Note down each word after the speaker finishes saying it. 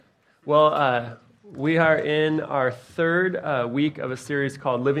We are in our third week of a series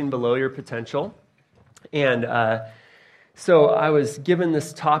called Living Below Your Potential. And so I was given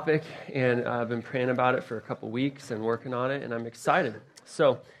this topic, and I've been praying about it for a couple weeks and working on it, and I'm excited.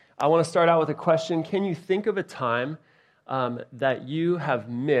 So I want to start out with a question. Can you think of a time that you have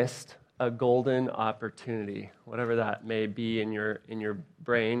missed a golden opportunity, whatever that may be in your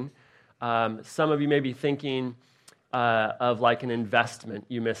brain? Some of you may be thinking of like an investment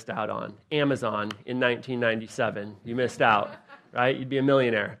you missed out on. Amazon in 1997, you missed out, right? You'd be a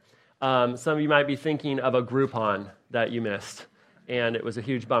millionaire. Some of you might be thinking of a Groupon that you missed, and it was a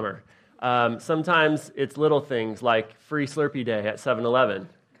huge bummer. Sometimes it's little things like free Slurpee Day at 7-Eleven.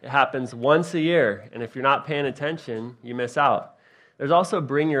 It happens once a year, and if you're not paying attention, you miss out. There's also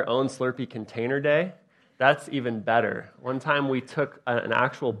Bring Your Own Slurpee Container Day. That's even better. One time we took an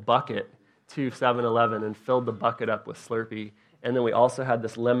actual bucket to 7-Eleven and filled the bucket up with Slurpee. And then we also had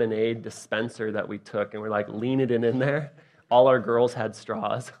this lemonade dispenser that we took, and we're like leaning it in there. All our girls had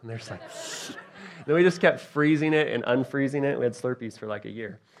straws, and they're just like, then we just kept freezing it and unfreezing it. We had Slurpees for like a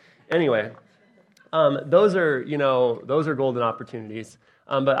year. Anyway, those are golden opportunities.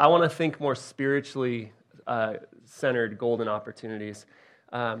 But I want to think more spiritually centered golden opportunities.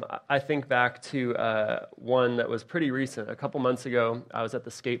 I think back to one that was pretty recent. A couple months ago, I was at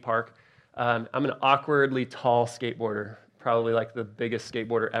the skate park. I'm an awkwardly tall skateboarder, probably like the biggest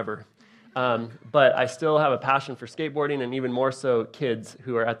skateboarder ever. But I still have a passion for skateboarding, and even more so kids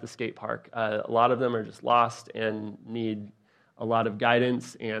who are at the skate park. A lot of them are just lost and need a lot of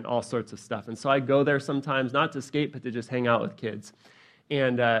guidance and all sorts of stuff. And so I go there sometimes, not to skate, but to just hang out with kids.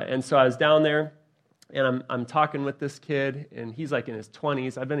 And so I was down there, and I'm talking with this kid, and he's like in his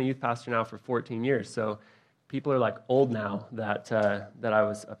 20s. I've been a youth pastor now for 14 years, so people are like old now that I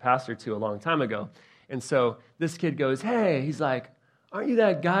was a pastor to a long time ago. And so this kid goes, hey, he's like, aren't you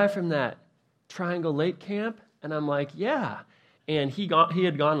that guy from that Triangle Lake camp? And I'm like, yeah. And he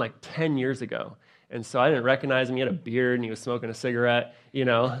had gone like 10 years ago. And so I didn't recognize him. He had a beard and he was smoking a cigarette.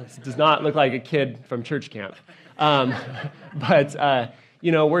 Does not look like a kid from church camp. But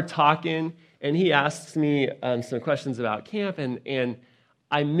we're talking, and he asks me some questions about camp, and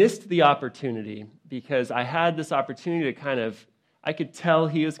I missed the opportunity because I had this opportunity to I could tell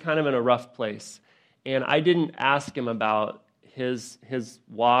he was kind of in a rough place. And I didn't ask him about his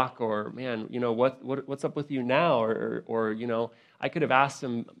walk or, man, what's up with you now? Or I could have asked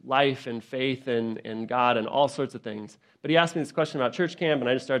him life and faith and God and all sorts of things. But he asked me this question about church camp, and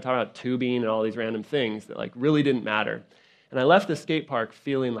I just started talking about tubing and all these random things that like really didn't matter. And I left the skate park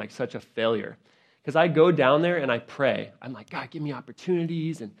feeling like such a failure. Because I go down there and I pray. I'm like, God, give me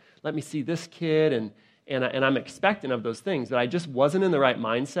opportunities and let me see this kid. And I'm expectant of those things, but I just wasn't in the right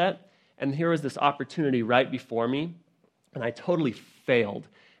mindset. And here was this opportunity right before me, and I totally failed.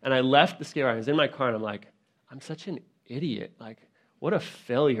 And I left the skate park. I was in my car, and I'm like, I'm such an idiot. Like, what a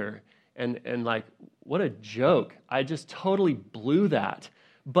failure. And like, what a joke. I just totally blew that.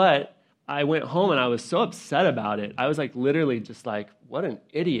 But I went home, and I was so upset about it. I was like, literally just like, what an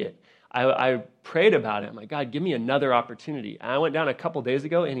idiot. I prayed about it. I'm like, God, give me another opportunity. And I went down a couple days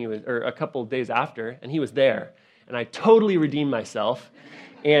ago, a couple days after, and he was there. And I totally redeemed myself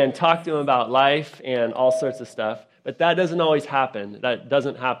and talked to him about life and all sorts of stuff. But that doesn't always happen. That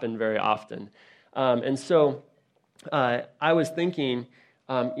doesn't happen very often. And so I was thinking,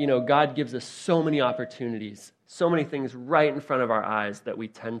 God gives us so many opportunities, so many things right in front of our eyes that we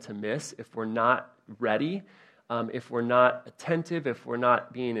tend to miss if we're not ready. If we're not attentive, if we're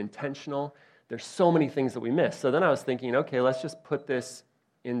not being intentional, there's so many things that we miss. So then I was thinking, okay, let's just put this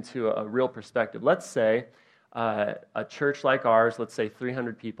into a real perspective. Let's say a church like ours, let's say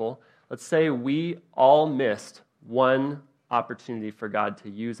 300 people, let's say we all missed one opportunity for God to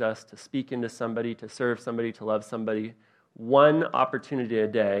use us, to speak into somebody, to serve somebody, to love somebody. One opportunity a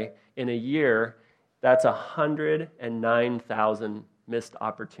day. In a year, that's 109,000 missed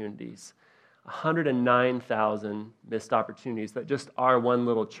opportunities. 109,000 missed opportunities that just our one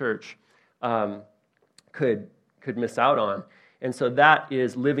little church could miss out on. And so that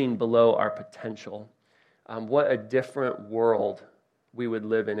is living below our potential. What a different world we would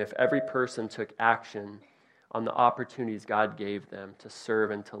live in if every person took action on the opportunities God gave them to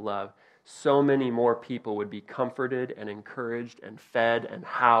serve and to love. So many more people would be comforted and encouraged and fed and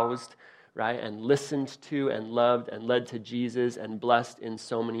housed, right? And listened to and loved and led to Jesus and blessed in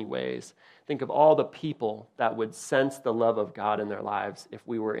so many ways. Think of all the people that would sense the love of God in their lives if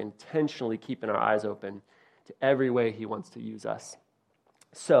we were intentionally keeping our eyes open to every way he wants to use us.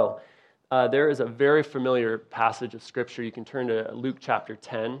 So there is a very familiar passage of Scripture. You can turn to Luke chapter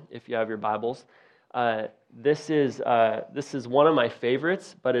 10 if you have your Bibles. This is one of my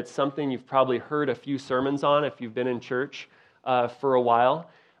favorites, but it's something you've probably heard a few sermons on if you've been in church for a while.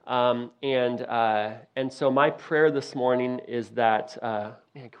 And so my prayer this morning is that,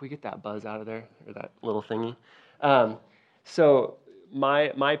 man, can we get that buzz out of there, or that little thingy? So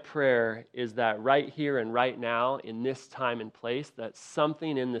my prayer is that right here and right now, in this time and place, that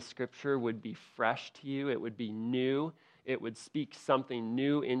something in the Scripture would be fresh to you. It would be new. It would speak something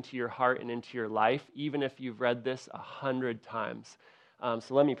new into your heart and into your life, even if you've read this 100 times.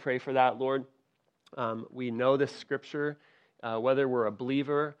 So let me pray for that, Lord. We know this Scripture, whether we're a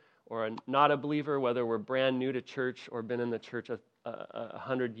believer or not a believer, whether we're brand new to church or been in the church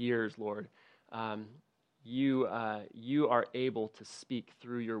 100 years, Lord. You are able to speak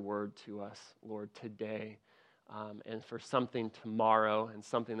through your word to us, Lord, today, and for something tomorrow and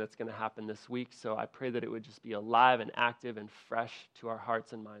something that's going to happen this week. So I pray that it would just be alive and active and fresh to our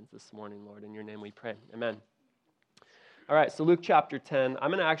hearts and minds this morning, Lord. In your name we pray. Amen. All right, so Luke chapter 10. I'm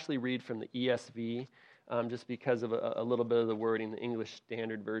going to actually read from the ESV just because of a little bit of the wording, the English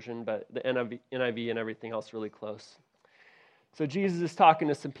Standard Version, but the NIV and everything else really close. So Jesus is talking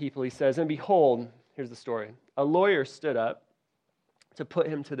to some people. He says, "And behold," here's the story, "a lawyer stood up to put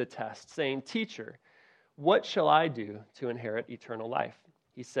him to the test, saying, 'Teacher, what shall I do to inherit eternal life?'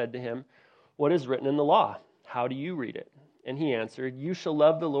 He said to him, 'What is written in the law? How do you read it?' And he answered, 'You shall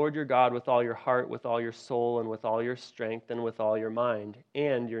love the Lord your God with all your heart, with all your soul, and with all your strength, and with all your mind,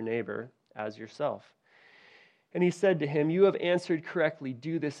 and your neighbor as yourself.' And he said to him, 'You have answered correctly.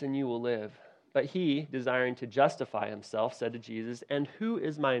 Do this, and you will live.' But he, desiring to justify himself, said to Jesus, 'And who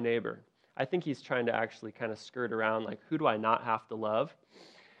is my neighbor?'" I think he's trying to actually kind of skirt around, like, who do I not have to love?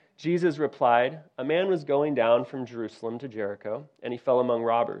 Jesus replied, "A man was going down from Jerusalem to Jericho, and he fell among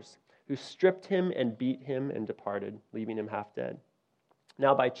robbers, who stripped him and beat him and departed, leaving him half dead.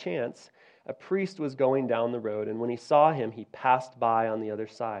 Now by chance, a priest was going down the road, and when he saw him, he passed by on the other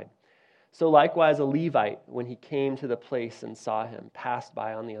side. So likewise a Levite, when he came to the place and saw him, passed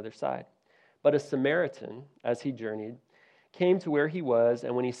by on the other side. But a Samaritan, as he journeyed, came to where he was,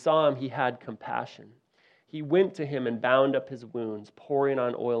 and when he saw him, he had compassion. He went to him and bound up his wounds, pouring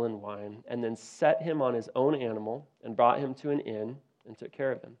on oil and wine, and then set him on his own animal and brought him to an inn and took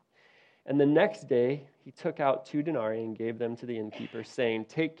care of him. And the next day he took out 2 denarii and gave them to the innkeeper, saying,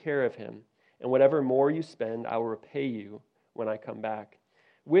 'Take care of him, and whatever more you spend, I will repay you when I come back.'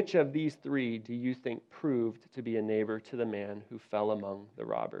 Which of these 3 do you think proved to be a neighbor to the man who fell among the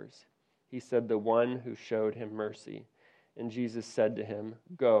robbers?" He said, "The one who showed him mercy." And Jesus said to him,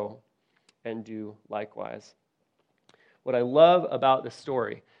 "Go and do likewise." What I love about the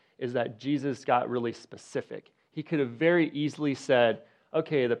story is that Jesus got really specific. He could have very easily said,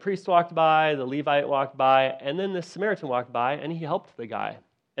 okay, the priest walked by, the Levite walked by, and then the Samaritan walked by, and he helped the guy.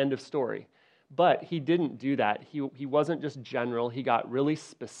 End of story. But he didn't do that. He wasn't just general. He got really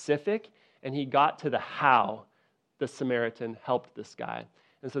specific, and he got to the how the Samaritan helped this guy.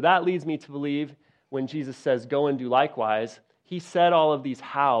 And so that leads me to believe when Jesus says, "Go and do likewise," he said all of these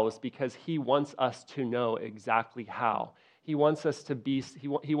hows because he wants us to know exactly how. He wants us to be,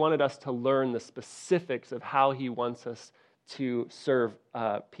 he wanted us to learn the specifics of how he wants us to serve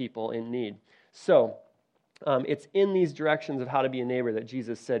people in need. So it's in these directions of how to be a neighbor that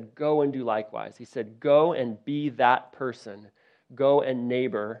Jesus said, "Go and do likewise." He said, "Go and be that person. Go and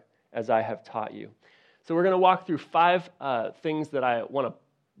neighbor as I have taught you." So we're going to walk through 5 things that I want to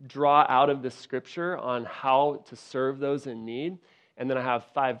draw out of this scripture on how to serve those in need. And then I have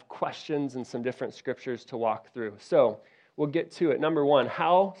 5 questions and some different scriptures to walk through. So we'll get to it. Number 1,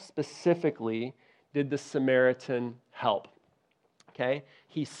 how specifically did the Samaritan help? Okay,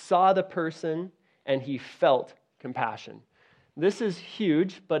 he saw the person and he felt compassion. This is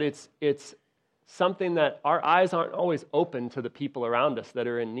huge, but it's something that our eyes aren't always open to the people around us that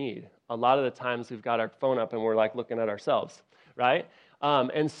are in need. A lot of the times we've got our phone up and we're like looking at ourselves, right?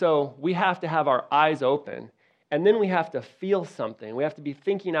 And so we have to have our eyes open, and then we have to feel something. We have to be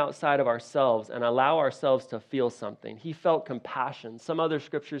thinking outside of ourselves and allow ourselves to feel something. He felt compassion. Some other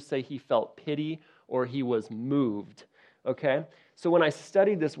scriptures say he felt pity or he was moved, okay? So when I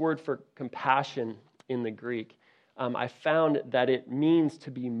studied this word for compassion in the Greek, I found that it means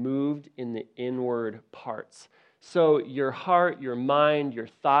to be moved in the inward parts. So your heart, your mind, your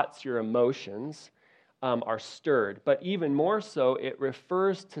thoughts, your emotions are stirred. But even more so, it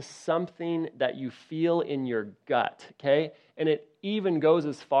refers to something that you feel in your gut, okay? And it even goes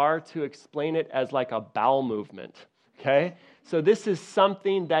as far to explain it as like a bowel movement, okay? So this is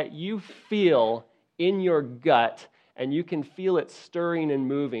something that you feel in your gut, and you can feel it stirring and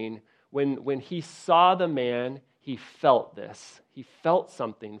moving. When he saw the man, he felt this. He felt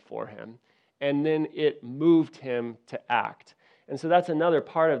something for him. and then it moved him to act. And so that's another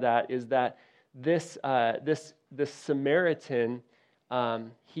part of that, is that this Samaritan,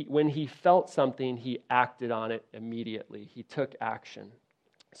 when he felt something, he acted on it immediately. He took action.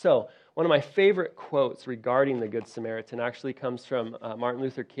 So one of my favorite quotes regarding the Good Samaritan actually comes from Martin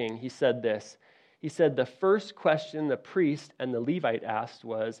Luther King. He said this. He said, "The first question the priest and the Levite asked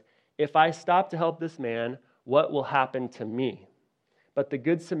was, 'If I stop to help this man, what will happen to me?' But the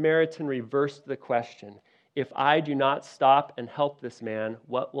Good Samaritan reversed the question, 'If I do not stop and help this man,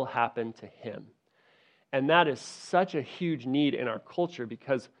 what will happen to him?'" And that is such a huge need in our culture,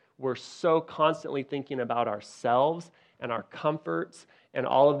 because we're so constantly thinking about ourselves and our comforts and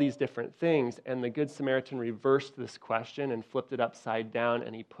all of these different things. And the Good Samaritan reversed this question and flipped it upside down,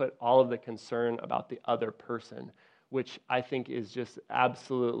 and he put all of the concern about the other person, which I think is just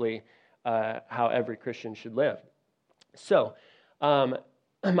absolutely how every Christian should live. So,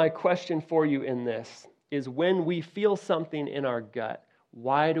 my question for you in this is, when we feel something in our gut,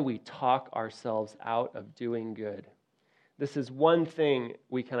 why do we talk ourselves out of doing good? This is one thing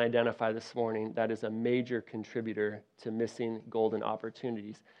we can identify this morning that is a major contributor to missing golden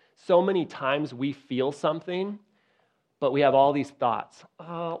opportunities. So many times we feel something, but we have all these thoughts.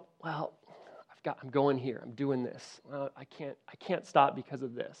 Oh, well, I'm going here. I'm doing this. I can't stop because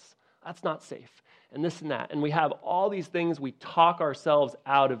of this. That's not safe. And this and that. And we have all these things. We talk ourselves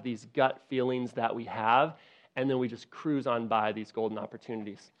out of these gut feelings that we have, and then we just cruise on by these golden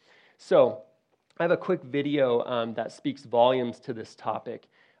opportunities. So I have a quick video that speaks volumes to this topic.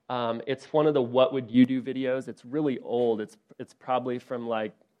 It's one of the What Would You Do videos. It's really old. It's probably from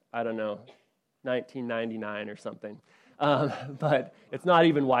 1999 or something. But it's not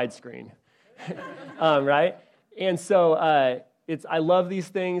even widescreen, right? And so I love these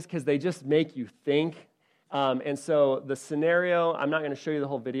things because they just make you think. And so the scenario, I'm not going to show you the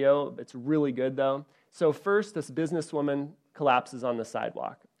whole video. It's really good, though. So first, this businesswoman collapses on the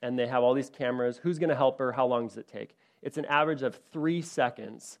sidewalk, and they have all these cameras. Who's going to help her? How long does it take? It's an average of 6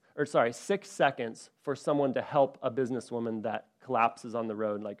 seconds for someone to help a businesswoman that collapses on the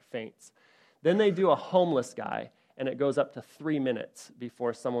road, like faints. Then they do a homeless guy, and it goes up to 3 minutes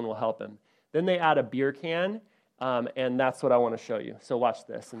before someone will help him. Then they add a beer can, and that's what I want to show you. So watch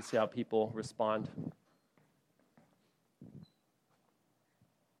this and see how people respond.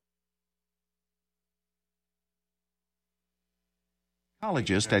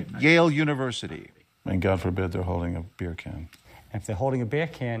 Psychologist at Yale University. And God forbid they're holding a beer can. If they're holding a beer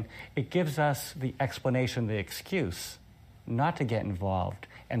can, it gives us the explanation, the excuse not to get involved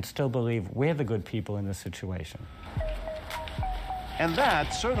and still believe we're the good people in this situation. And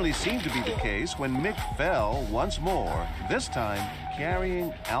that certainly seemed to be the case when Mick fell once more, this time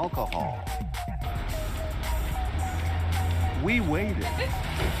carrying alcohol. We waited. Our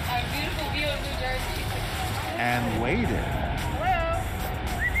beautiful view of New Jersey. And waited.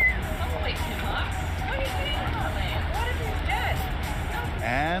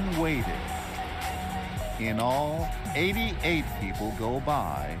 And waited. In all, 88 people go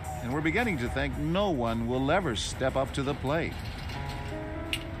by, and we're beginning to think no one will ever step up to the plate.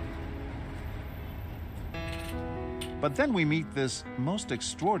 But then we meet this most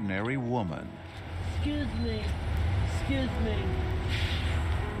extraordinary woman. Excuse me.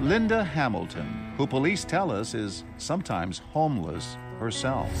 Linda Hamilton, who police tell us is sometimes homeless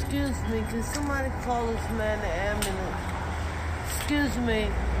herself. Excuse me, can somebody call this man the ambulance? Excuse me,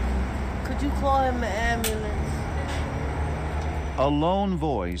 could you call him an ambulance? A lone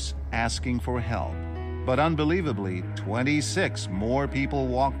voice asking for help. But unbelievably, 26 more people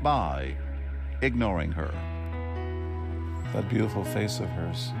walk by, ignoring her. That beautiful face of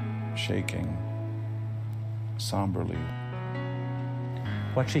hers, shaking somberly.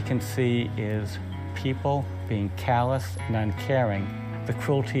 What she can see is people being callous and uncaring, the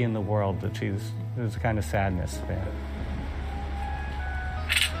cruelty in the world that there's a kind of sadness there.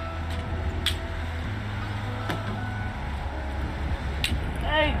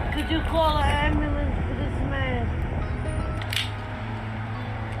 Hey, could you call an ambulance for this man?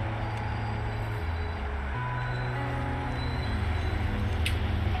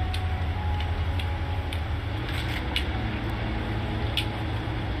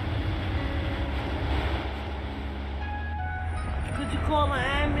 Could you call an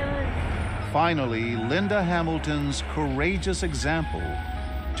ambulance? Finally, Linda Hamilton's courageous example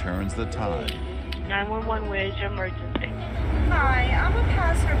turns the tide. 911, where's your emergency? Hi, I'm a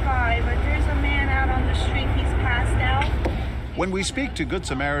passerby, but there's a man out on the street. He's passed out. When we speak to Good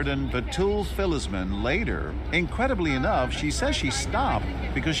Samaritan Batul Filisman later, incredibly enough, she says she stopped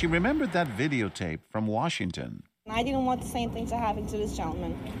because she remembered that videotape from Washington. I didn't want the same thing to happen to this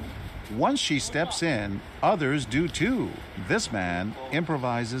gentleman. Once she steps in, others do too. This man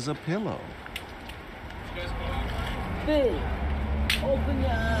improvises a pillow. Billy, open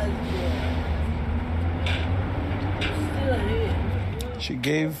your eyes, boy. Still here. She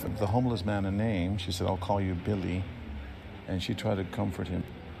gave the homeless man a name. She said, I'll call you Billy. And she tried to comfort him.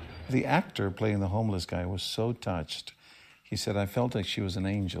 The actor playing the homeless guy was so touched. He said, I felt like she was an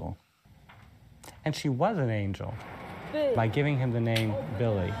angel. And she was an angel. Billy. By giving him the name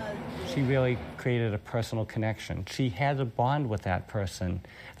Billy, she really created a personal connection. She had a bond with that person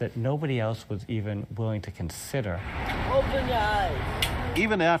that nobody else was even willing to consider. Open your eyes.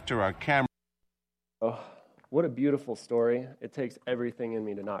 Even after our camera... Oh, what a beautiful story. It takes everything in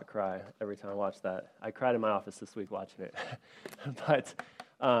me to not cry every time I watch that. I cried in my office this week watching it. But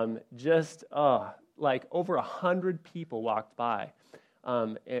like over 100 people walked by.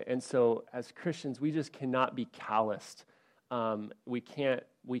 And so as Christians, we just cannot be calloused. We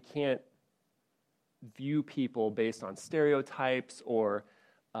can't view people based on stereotypes or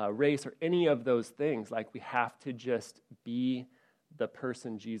race or any of those things. Like, we have to just be the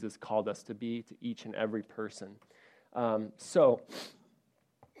person Jesus called us to be to each and every person.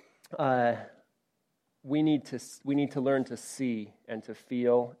 We need to learn to see and to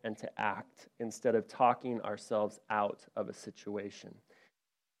feel and to act instead of talking ourselves out of a situation.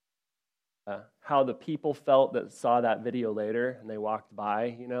 How the people felt that saw that video later and they walked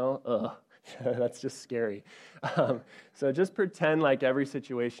by, that's just scary. So just pretend like every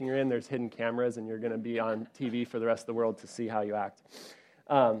situation you're in, there's hidden cameras and you're going to be on TV for the rest of the world to see how you act.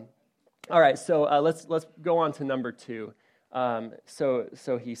 All right, so let's go on to number 2.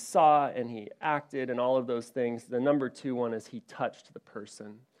 So he saw and he acted and all of those things. The number 2 one is he touched the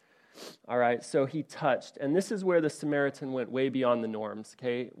person. All right, so he touched, and this is where the Samaritan went way beyond the norms.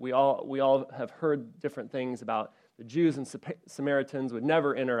 Okay, we all have heard different things about the Jews and Samaritans would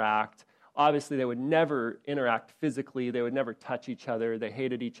never interact. Obviously, they would never interact physically. They would never touch each other. They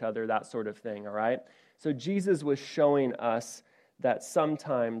hated each other, that sort of thing. All right, so Jesus was showing us that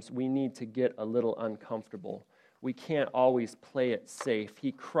sometimes we need to get a little uncomfortable. We can't always play it safe.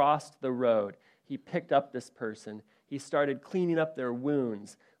 He crossed the road. He picked up this person. He started cleaning up their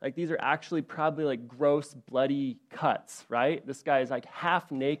wounds. Like, these are actually probably like gross, bloody cuts, right? This guy is like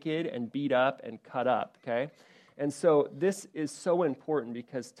half naked and beat up and cut up, okay? And so this is so important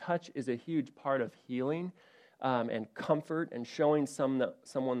because touch is a huge part of healing and comfort and showing someone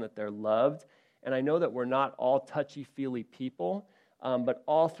that they're loved. And I know that we're not all touchy-feely people, but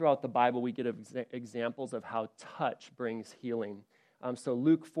all throughout the Bible we get examples of how touch brings healing. So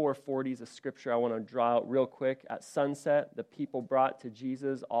Luke 4:40 is a scripture I want to draw out real quick. At sunset, the people brought to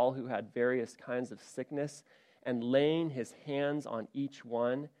Jesus all who had various kinds of sickness, and laying his hands on each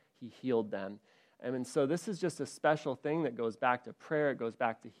one, he healed them. And so this is just a special thing that goes back to prayer. It goes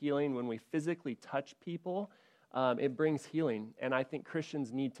back to healing. When we physically touch people, it brings healing. And I think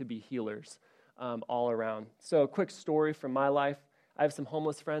Christians need to be healers all around. So a quick story from my life. I have some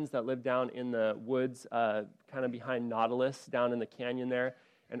homeless friends that live down in the woods, kind of behind Nautilus, down in the canyon there.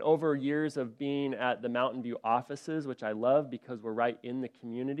 And over years of being at the Mountain View offices, which I love because we're right in the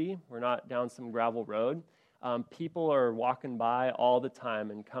community, we're not down some gravel road, people are walking by all the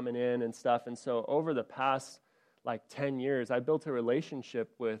time and coming in and stuff. And so over the past, 10 years, I built a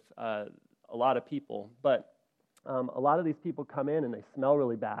relationship with a lot of people. But a lot of these people come in and they smell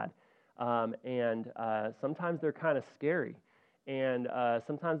really bad. And sometimes they're kind of scary. And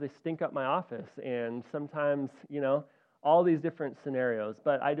sometimes they stink up my office, and sometimes, all these different scenarios.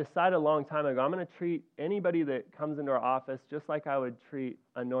 But I decided a long time ago, I'm going to treat anybody that comes into our office just like I would treat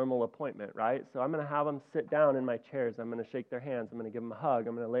a normal appointment, right? So I'm going to have them sit down in my chairs. I'm going to shake their hands. I'm going to give them a hug.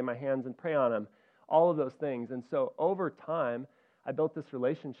 I'm going to lay my hands and pray on them, all of those things. And so over time, I built this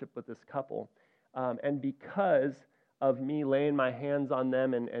relationship with this couple. And because of me laying my hands on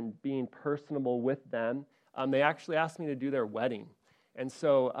them and being personable with them, they actually asked me to do their wedding. And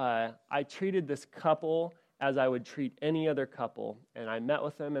so I treated this couple as I would treat any other couple. And I met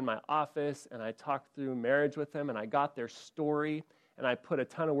with them in my office, and I talked through marriage with them, and I got their story, and I put a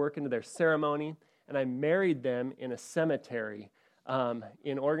ton of work into their ceremony, and I married them in a cemetery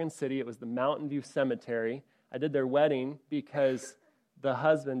in Oregon City. It was the Mountain View Cemetery. I did their wedding because the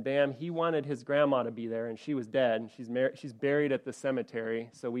husband, Bam, he wanted his grandma to be there, and she was dead, and she's buried at the cemetery,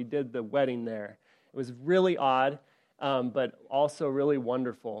 so we did the wedding there. It was really odd, but also really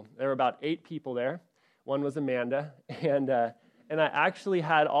wonderful. There were about 8 people there. One was Amanda, and I actually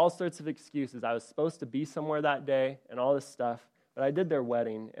had all sorts of excuses. I was supposed to be somewhere that day and all this stuff, but I did their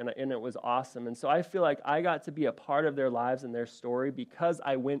wedding, and it was awesome. And so I feel like I got to be a part of their lives and their story because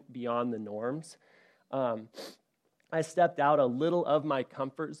I went beyond the norms. I stepped out a little of my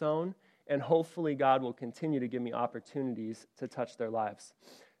comfort zone and hopefully God will continue to give me opportunities to touch their lives.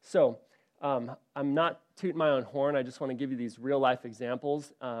 So I'm not tooting my own horn. I just want to give you these real-life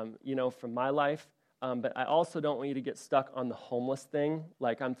examples, from my life. But I also don't want you to get stuck on the homeless thing.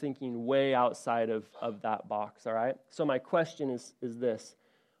 Like, I'm thinking way outside of that box, all right? So my question is this.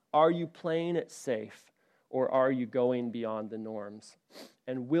 Are you playing it safe, or are you going beyond the norms?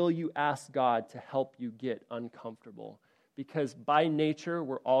 And will you ask God to help you get uncomfortable? Because by nature,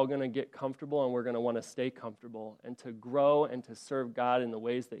 we're all going to get comfortable, and we're going to want to stay comfortable. And to grow and to serve God in the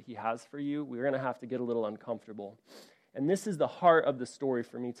ways that he has for you, we're going to have to get a little uncomfortable. And this is the heart of the story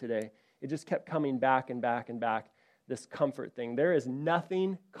for me today. It just kept coming back and back and back, this comfort thing. There is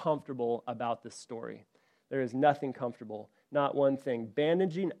nothing comfortable about this story. There is nothing comfortable, not one thing.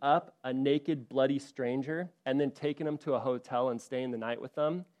 Bandaging up a naked, bloody stranger and then taking them to a hotel and staying the night with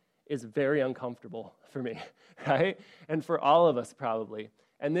them is very uncomfortable for me, right? And for all of us probably.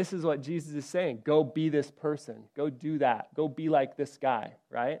 And this is what Jesus is saying. Go be this person. Go do that. Go be like this guy,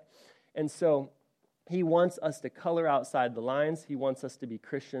 right? And so he wants us to color outside the lines. He wants us to be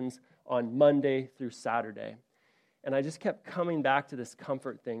Christians on Monday through Saturday. And I just kept coming back to this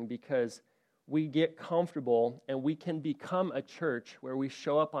comfort thing because we get comfortable and we can become a church where we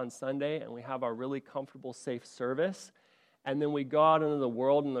show up on Sunday and we have our really comfortable, safe service. And then we go out into the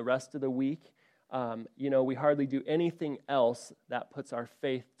world and the rest of the week, we hardly do anything else that puts our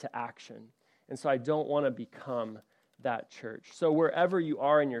faith to action. And so I don't want to become that church. So wherever you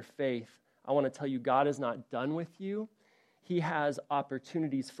are in your faith, I want to tell you God is not done with you. He has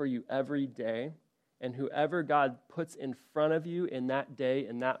opportunities for you every day. And whoever God puts in front of you in that day,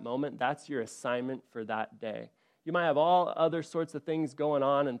 in that moment, that's your assignment for that day. You might have all other sorts of things going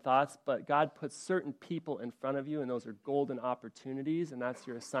on and thoughts, but God puts certain people in front of you, and those are golden opportunities, and that's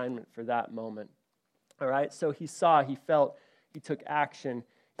your assignment for that moment. All right? So he saw, he felt, he took action,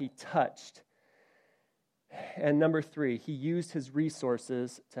 he touched. And number 3, he used his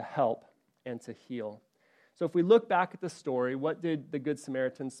resources to help and to heal. So if we look back at the story, what did the Good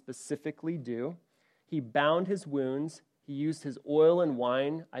Samaritan specifically do? He bound his wounds. He used his oil and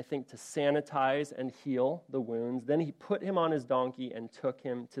wine, I think, to sanitize and heal the wounds. Then he put him on his donkey and took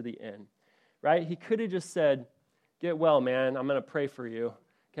him to the inn, right? He could have just said, get well, man. I'm going to pray for you,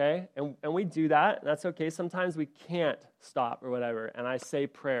 okay? And we do that. That's okay. Sometimes we can't stop or whatever, and I say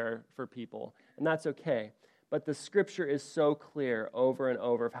prayer for people, and that's okay. But the scripture is so clear over and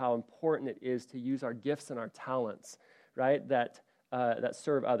over of how important it is to use our gifts and our talents, right, that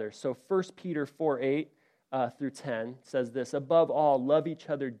serve others. So 1 Peter 4:8 through 10 says this, above all, love each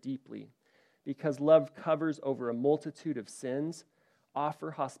other deeply, because love covers over a multitude of sins.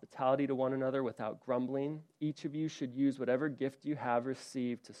 Offer hospitality to one another without grumbling. Each of you should use whatever gift you have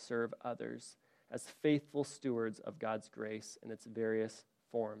received to serve others as faithful stewards of God's grace in its various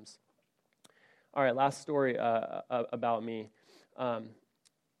forms. All right, last story about me.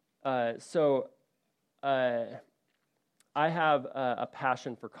 I have a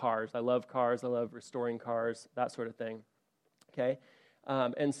passion for cars. I love cars. I love restoring cars, that sort of thing. Okay?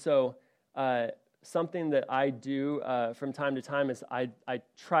 And so something that I do from time to time is I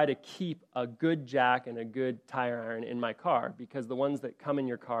try to keep a good jack and a good tire iron in my car, because the ones that come in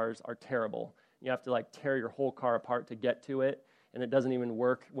your cars are terrible. You have to tear your whole car apart to get to it, and it doesn't even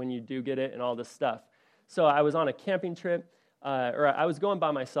work when you do get it and all this stuff. So I was on a camping trip, or I was going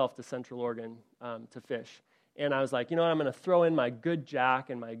by myself to Central Oregon to fish. And I was like, you know what, I'm going to throw in my good jack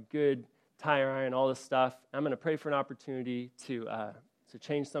and my good tire iron, all this stuff. I'm going to pray for an opportunity to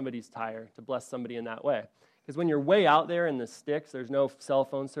change somebody's tire, to bless somebody in that way. Because when you're way out there in the sticks, there's no cell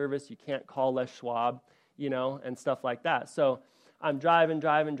phone service. You can't call Les Schwab, and stuff like that. So I'm driving,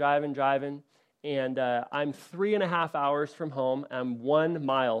 and I'm 3.5 hours from home. I'm 1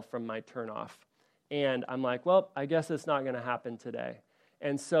 mile from my turnoff. And I'm like, well, I guess it's not going to happen today.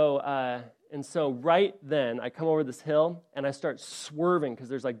 And so right then, I come over this hill, and I start swerving because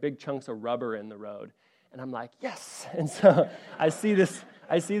there's big chunks of rubber in the road. And I'm like, yes! And so I see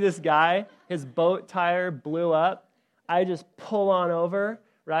this guy, his boat tire blew up. I just pull on over,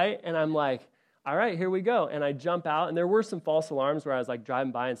 right? And I'm like, all right, here we go. And I jump out, and there were some false alarms where I was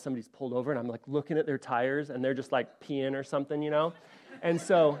driving by, and somebody's pulled over, and I'm looking at their tires, and they're just peeing or something, And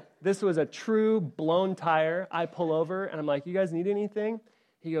so this was a true blown tire. I pull over, and I'm like, you guys need anything?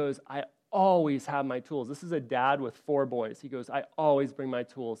 He goes, I always have my tools. This is a dad with 4 boys. He goes, I always bring my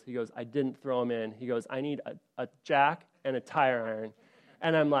tools. He goes, I didn't throw them in. He goes, I need a jack and a tire iron.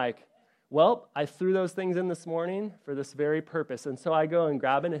 And I'm like, well, I threw those things in this morning for this very purpose. And so I go and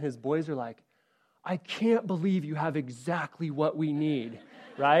grab it, and his boys are like, I can't believe you have exactly what we need,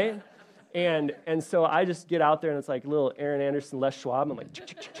 right? And so I just get out there, and it's like little Aaron Anderson, Les Schwab. I'm like,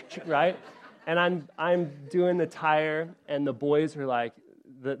 right? And I'm doing the tire, and the boys are like,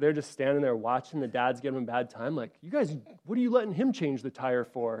 they're just standing there watching. The dad's giving them a bad time. Like, you guys, what are you letting him change the tire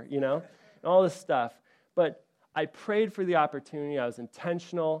for? You know, and all this stuff. But I prayed for the opportunity. I was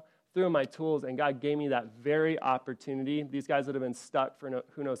intentional, threw in my tools, and God gave me that very opportunity. These guys that have been stuck for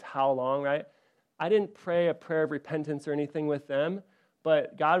who knows how long, right? I didn't pray a prayer of repentance or anything with them,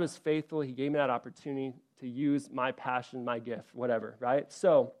 but God was faithful. He gave me that opportunity to use my passion, my gift, whatever, right?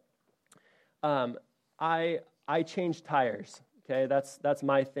 So I changed tires, okay? That's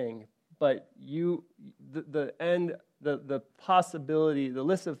my thing. But the possibility, the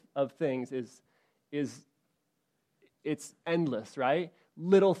list of things is it's endless, right?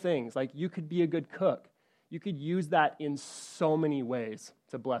 Little things, like you could be a good cook. You could use that in so many ways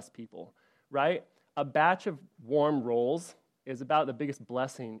to bless people, right? A batch of warm rolls is about the biggest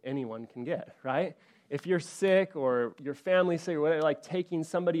blessing anyone can get, right? If you're sick or your family's sick or whatever, like taking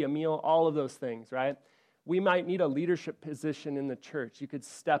somebody a meal, all of those things, right? We might need a leadership position in the church. You could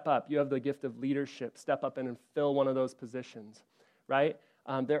step up. You have the gift of leadership. Step up and fill one of those positions, right?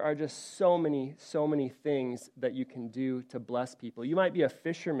 There are just so many things that you can do to bless people. You might be a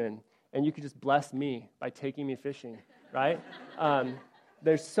fisherman, and you could just bless me by taking me fishing, right?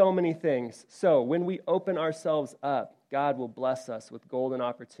 There's so many things. So when we open ourselves up, God will bless us with golden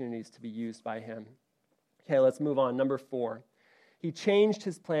opportunities to be used by him. Okay, let's move on. Number 4. He changed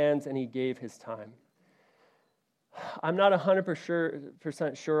his plans, and he gave his time. I'm not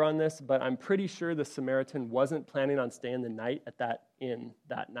 100% sure on this, but I'm pretty sure the Samaritan wasn't planning on staying the night at that inn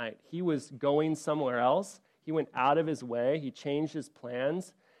that night. He was going somewhere else. He went out of his way. He changed his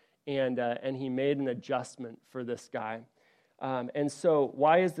plans, and he made an adjustment for this guy. And so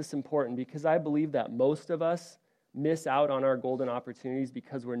why is this important? Because I believe that most of us miss out on our golden opportunities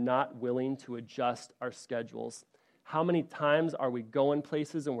because we're not willing to adjust our schedules. How many times are we going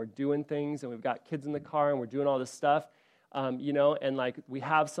places and we're doing things and we've got kids in the car and we're doing all this stuff, and like we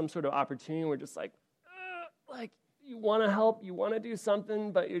have some sort of opportunity and we're just like you want to help, you want to do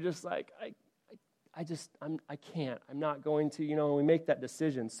something, but you're just like, I can't, I'm not going to, and we make that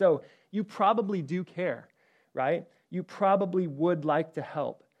decision. So you probably do care, right? You probably would like to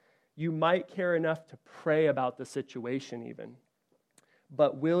help. You might care enough to pray about the situation even.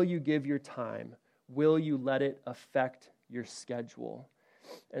 But will you give your time? Will you let it affect your schedule?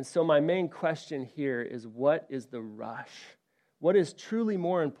 And so my main question here is, what is the rush? What is truly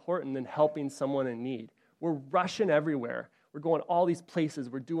more important than helping someone in need? We're rushing everywhere. We're going all these places.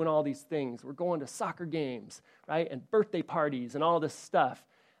 We're doing all these things. We're going to soccer games, right? And birthday parties and all this stuff.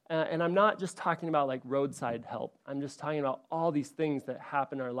 And I'm not just talking about like roadside help. I'm just talking about all these things that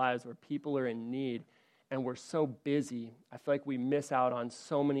happen in our lives where people are in need. And we're so busy, I feel like we miss out on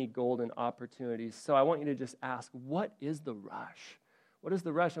so many golden opportunities. So I want you to just ask, what is the rush? What is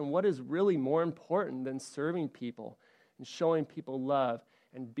the rush? And what is really more important than serving people and showing people love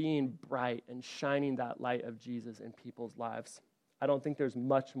and being bright and shining that light of Jesus in people's lives? I don't think there's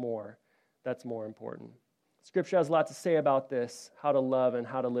much more that's more important. Scripture has a lot to say about this, how to love and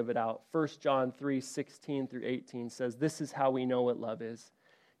how to live it out. 1 John 3:16 through 18 says, this is how we know what love is.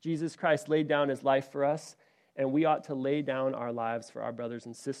 Jesus Christ laid down his life for us, and we ought to lay down our lives for our brothers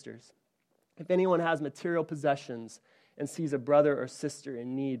and sisters. If anyone has material possessions and sees a brother or sister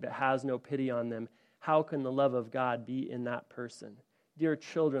in need but has no pity on them, how can the love of God be in that person? Dear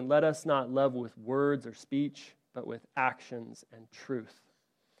children, let us not love with words or speech, but with actions and truth.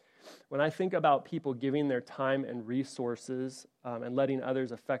 When I think about people giving their time and resources and letting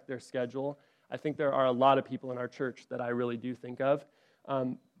others affect their schedule, I think there are a lot of people in our church that I really do think of.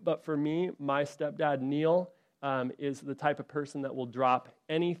 But for me, my stepdad, Neil, is the type of person that will drop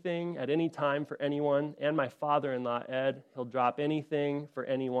anything at any time for anyone. And my father-in-law, Ed, he'll drop anything for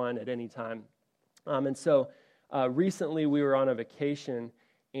anyone at any time. And so recently we were on a vacation,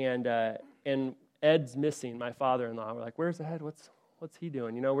 and Ed's missing, my father-in-law. We're like, where's Ed? What's he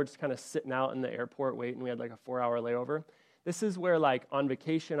doing? We're just kind of sitting out in the airport waiting. We had like a 4-hour layover. This is where, like, on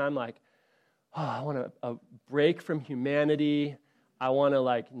vacation, I'm like, oh, I want a break from humanity. I want to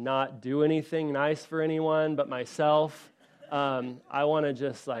like not do anything nice for anyone but myself. I want to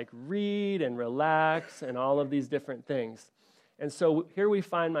just like read and relax and all of these different things. And so here we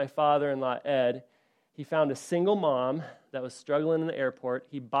find my father-in-law, Ed. He found a single mom that was struggling in the airport.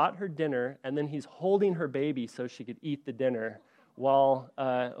 He bought her dinner, and then he's holding her baby so she could eat the dinner while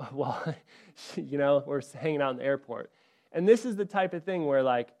we're hanging out in the airport. And this is the type of thing where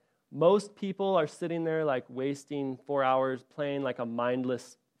like most people are sitting there like wasting 4 hours playing like a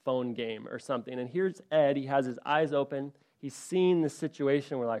mindless phone game or something. And here's Ed. He has his eyes open. He's seen the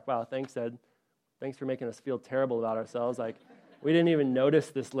situation. We're like, wow, thanks, Ed. Thanks for making us feel terrible about ourselves. Like, we didn't even notice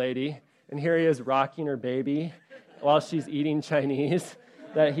this lady. And here he is rocking her baby while she's eating Chinese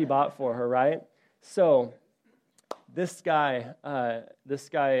that he bought for her, right? So this Good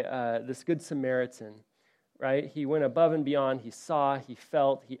Samaritan, right? He went above and beyond. He saw, he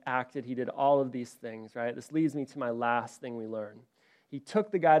felt, he acted, he did all of these things, right? This leads me to my last thing we learn. He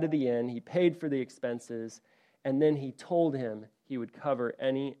took the guy to the inn, he paid for the expenses, and then he told him he would cover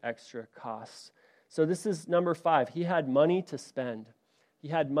any extra costs. So this is number 5. He had money to spend. He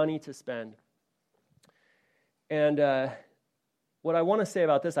had money to spend. And what I want to say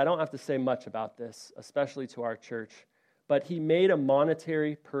about this, I don't have to say much about this, especially to our church, but he made a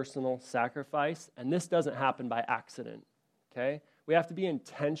monetary personal sacrifice, and this doesn't happen by accident, okay? We have to be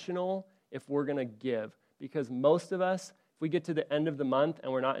intentional if we're going to give, because most of us, if we get to the end of the month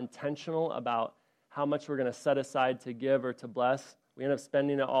and we're not intentional about how much we're going to set aside to give or to bless, we end up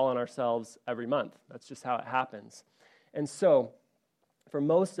spending it all on ourselves every month. That's just how it happens. And so, for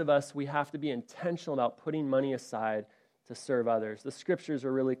most of us, we have to be intentional about putting money aside to serve others. The scriptures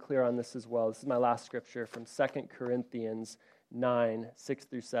are really clear on this as well. This is my last scripture from 2 Corinthians 9, 6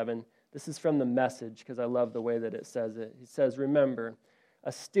 through 7. This is from the Message because I love the way that it says it. He says, remember,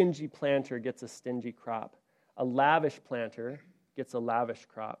 a stingy planter gets a stingy crop. A lavish planter gets a lavish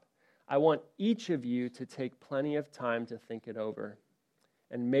crop. I want each of you to take plenty of time to think it over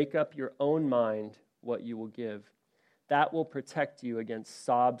and make up your own mind what you will give. That will protect you against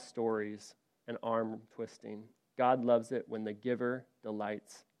sob stories and arm twisting. God loves it when the giver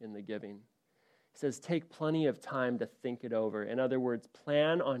delights in the giving. He says, take plenty of time to think it over. In other words,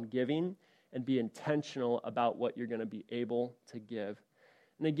 plan on giving and be intentional about what you're going to be able to give.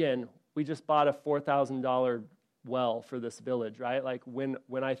 And again, we just bought a $4,000 well for this village, right? Like when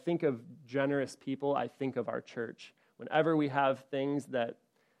I think of generous people, I think of our church. Whenever we have things that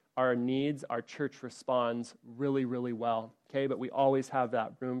are needs, our church responds really, really well, okay? But we always have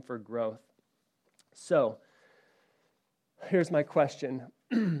that room for growth. So, here's my question.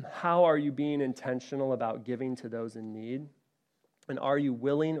 How are you being intentional about giving to those in need? And are you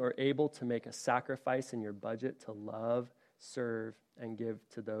willing or able to make a sacrifice in your budget to love, serve, and give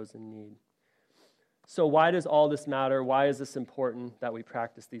to those in need? So why does all this matter? Why is this important that we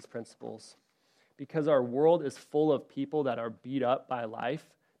practice these principles? Because our world is full of people that are beat up by life,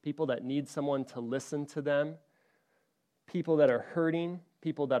 people that need someone to listen to them, people that are hurting,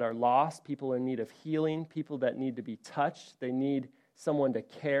 people that are lost, people in need of healing, people that need to be touched. They need someone to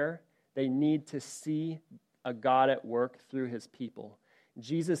care. They need to see a God at work through his people.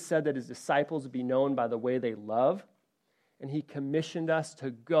 Jesus said that his disciples would be known by the way they love, and he commissioned us to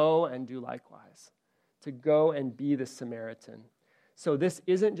go and do likewise, to go and be the Samaritan. So this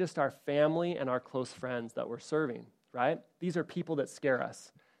isn't just our family and our close friends that we're serving, right? These are people that scare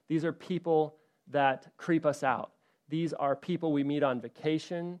us. These are people that creep us out. These are people we meet on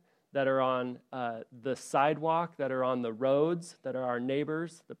vacation, that are on the sidewalk, that are on the roads, that are our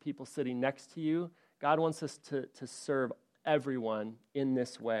neighbors, the people sitting next to you. God wants us to serve everyone in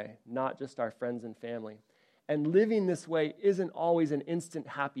this way, not just our friends and family. And living this way isn't always an instant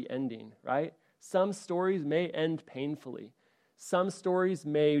happy ending, right? Some stories may end painfully. Some stories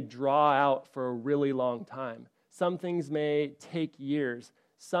may draw out for a really long time. Some things may take years.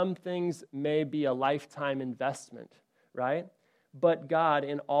 Some things may be a lifetime investment, right? But God,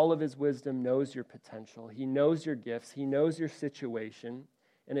 in all of his wisdom, knows your potential. He knows your gifts. He knows your situation.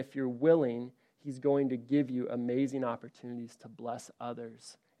 And if you're willing, he's going to give you amazing opportunities to bless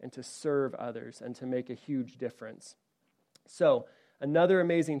others and to serve others and to make a huge difference. So, another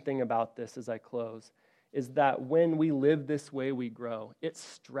amazing thing about this as I close is that when we live this way, we grow. It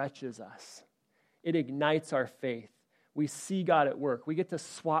stretches us. It ignites our faith. We see God at work. We get to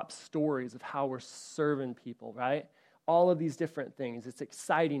swap stories of how we're serving people, right? All of these different things. It's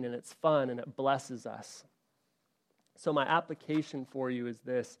exciting and it's fun and it blesses us. So my application for you is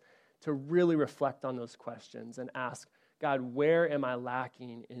this, to really reflect on those questions and ask, God, where am I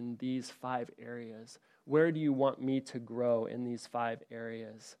lacking in these 5 areas? Where do you want me to grow in these 5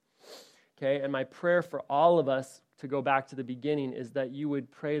 areas? Okay, and my prayer for all of us, to go back to the beginning, is that you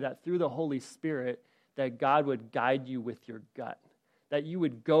would pray that through the Holy Spirit, that God would guide you with your gut, that you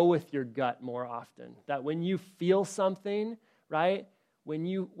would go with your gut more often, that when you feel something, right, when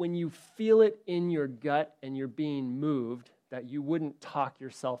you feel it in your gut and you're being moved, that you wouldn't talk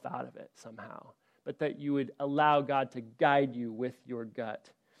yourself out of it somehow, but that you would allow God to guide you with your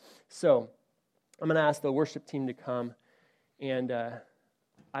gut. So I'm going to ask the worship team to come, and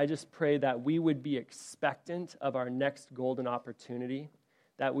I just pray that we would be expectant of our next golden opportunity,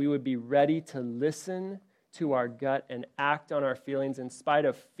 that we would be ready to listen to our gut and act on our feelings in spite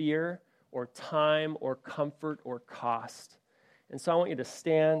of fear or time or comfort or cost. And so I want you to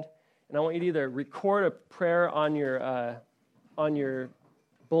stand, and I want you to either record a prayer on your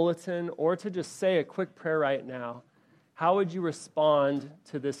bulletin or to just say a quick prayer right now. How would you respond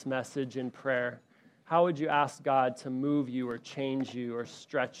to this message in prayer? How would you ask God to move you or change you or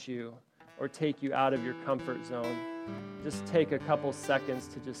stretch you or take you out of your comfort zone? Just take a couple seconds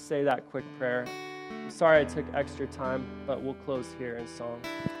to just say that quick prayer. I'm sorry I took extra time, but we'll close here in song.